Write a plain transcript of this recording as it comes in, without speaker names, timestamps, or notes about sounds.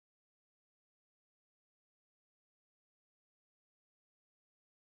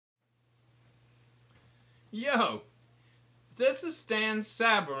Yo, this is Stan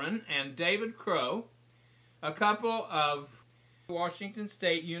Sabourin and David Crow, a couple of Washington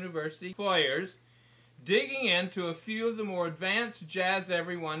State University players, digging into a few of the more advanced Jazz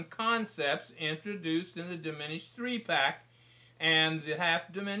Everyone concepts introduced in the diminished 3-pack and the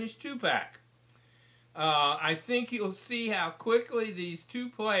half-diminished 2-pack. I think you'll see how quickly these two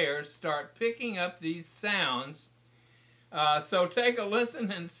players start picking up these sounds. So take a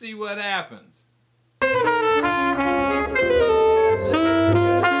listen and see what happens.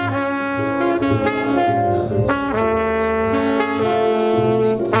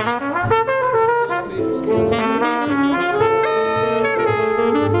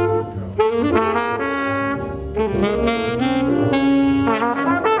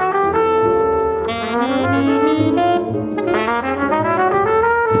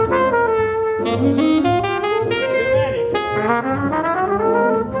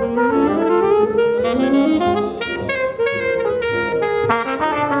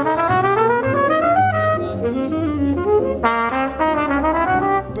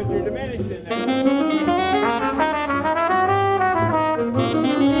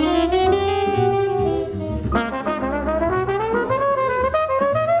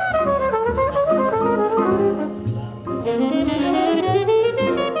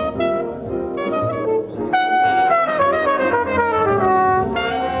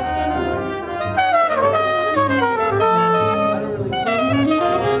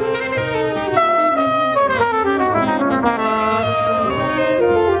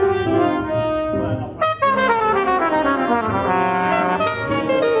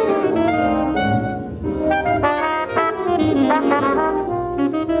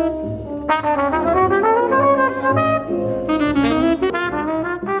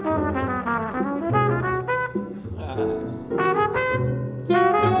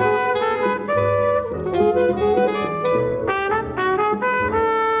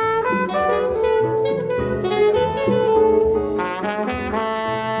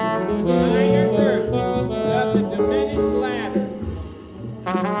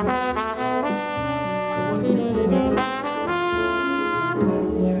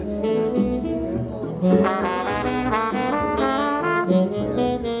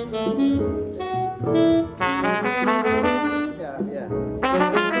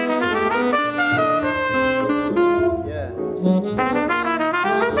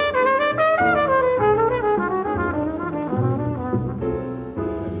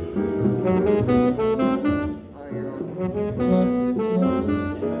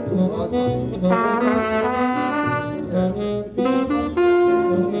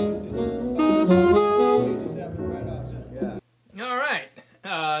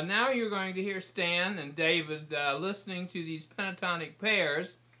 Now you're going to hear Stan and David listening to these pentatonic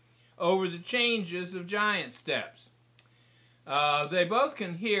pairs over the changes of giant steps. They both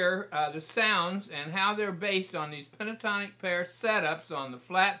can hear the sounds and how they're based on these pentatonic pair setups on the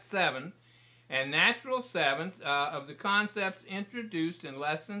flat 7th and natural 7th of the concepts introduced in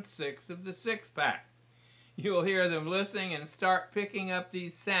Lesson 6 of the 6-pack. You'll hear them listening and start picking up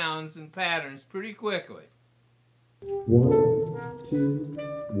these sounds and patterns pretty quickly. 1, 2,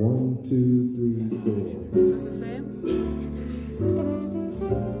 1, 2, 3, 4. Is this the same?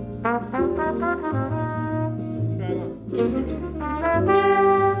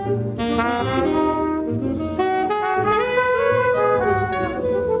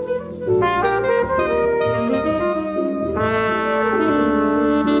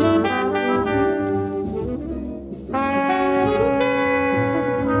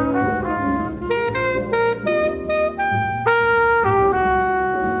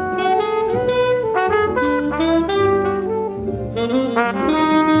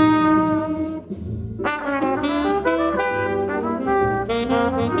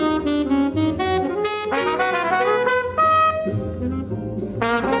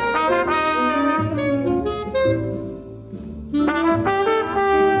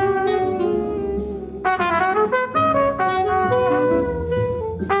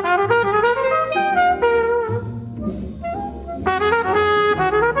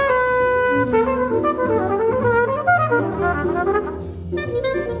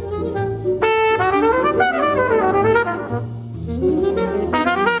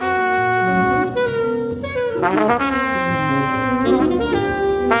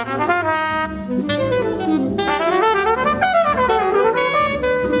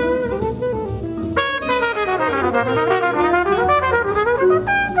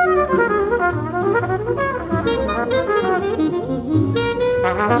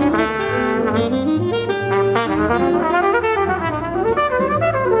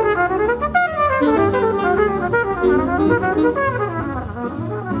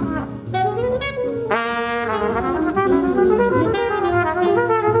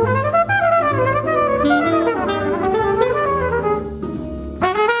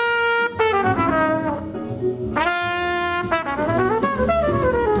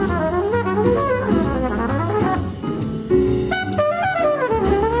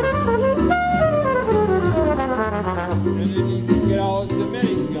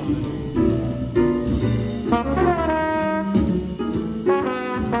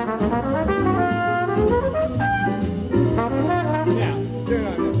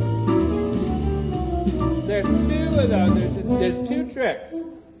 There's two tricks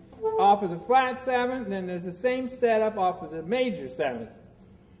off of the flat seventh, and then there's the same setup off of the major seventh.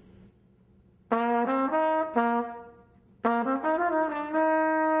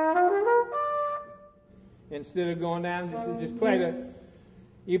 Instead of going down, you just play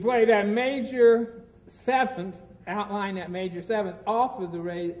you play that major seventh, outline that major seventh off of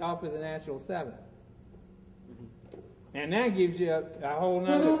the natural seventh, and that gives you a whole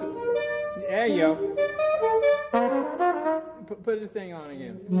nother. There you go. Put the thing on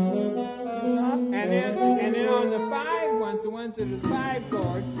again. And then on the five ones, the ones that are the five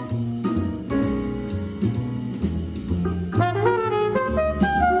chords.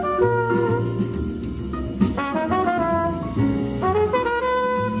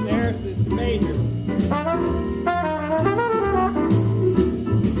 There's this major.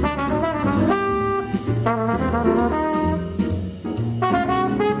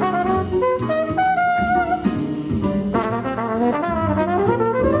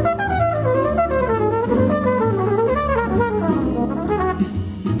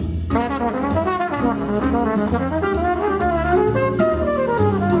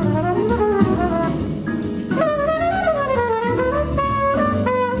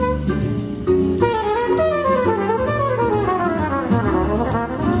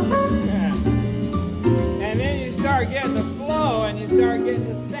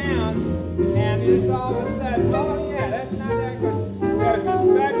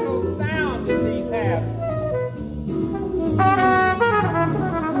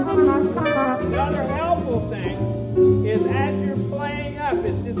 Another helpful thing is as you're playing up,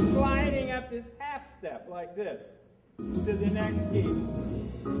 it's just sliding up this half step like this to the next key.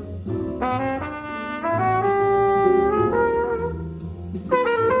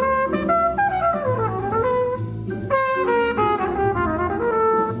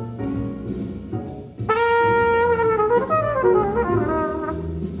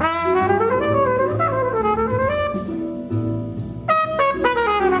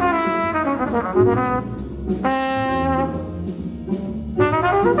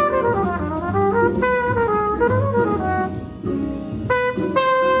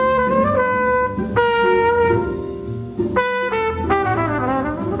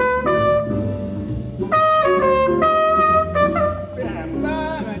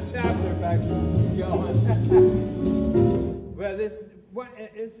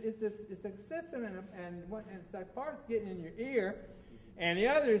 It's a system, and it's like part's getting in your ear, and the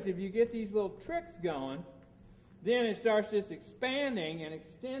others, if you get these little tricks going, then it starts just expanding and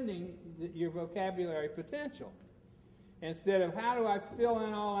extending your vocabulary potential. Instead of how do I fill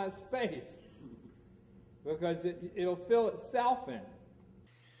in all that space? Because it'll fill itself in.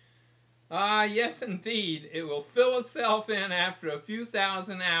 Yes, indeed. It will fill itself in after a few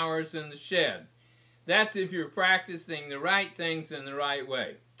thousand hours in the shed. That's if you're practicing the right things in the right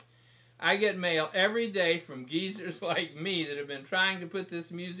way. I get mail every day from geezers like me that have been trying to put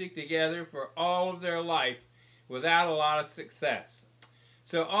this music together for all of their life without a lot of success.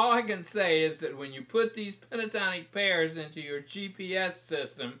 So all I can say is that when you put these pentatonic pairs into your GPS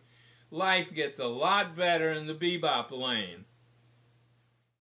system, life gets a lot better in the bebop lane.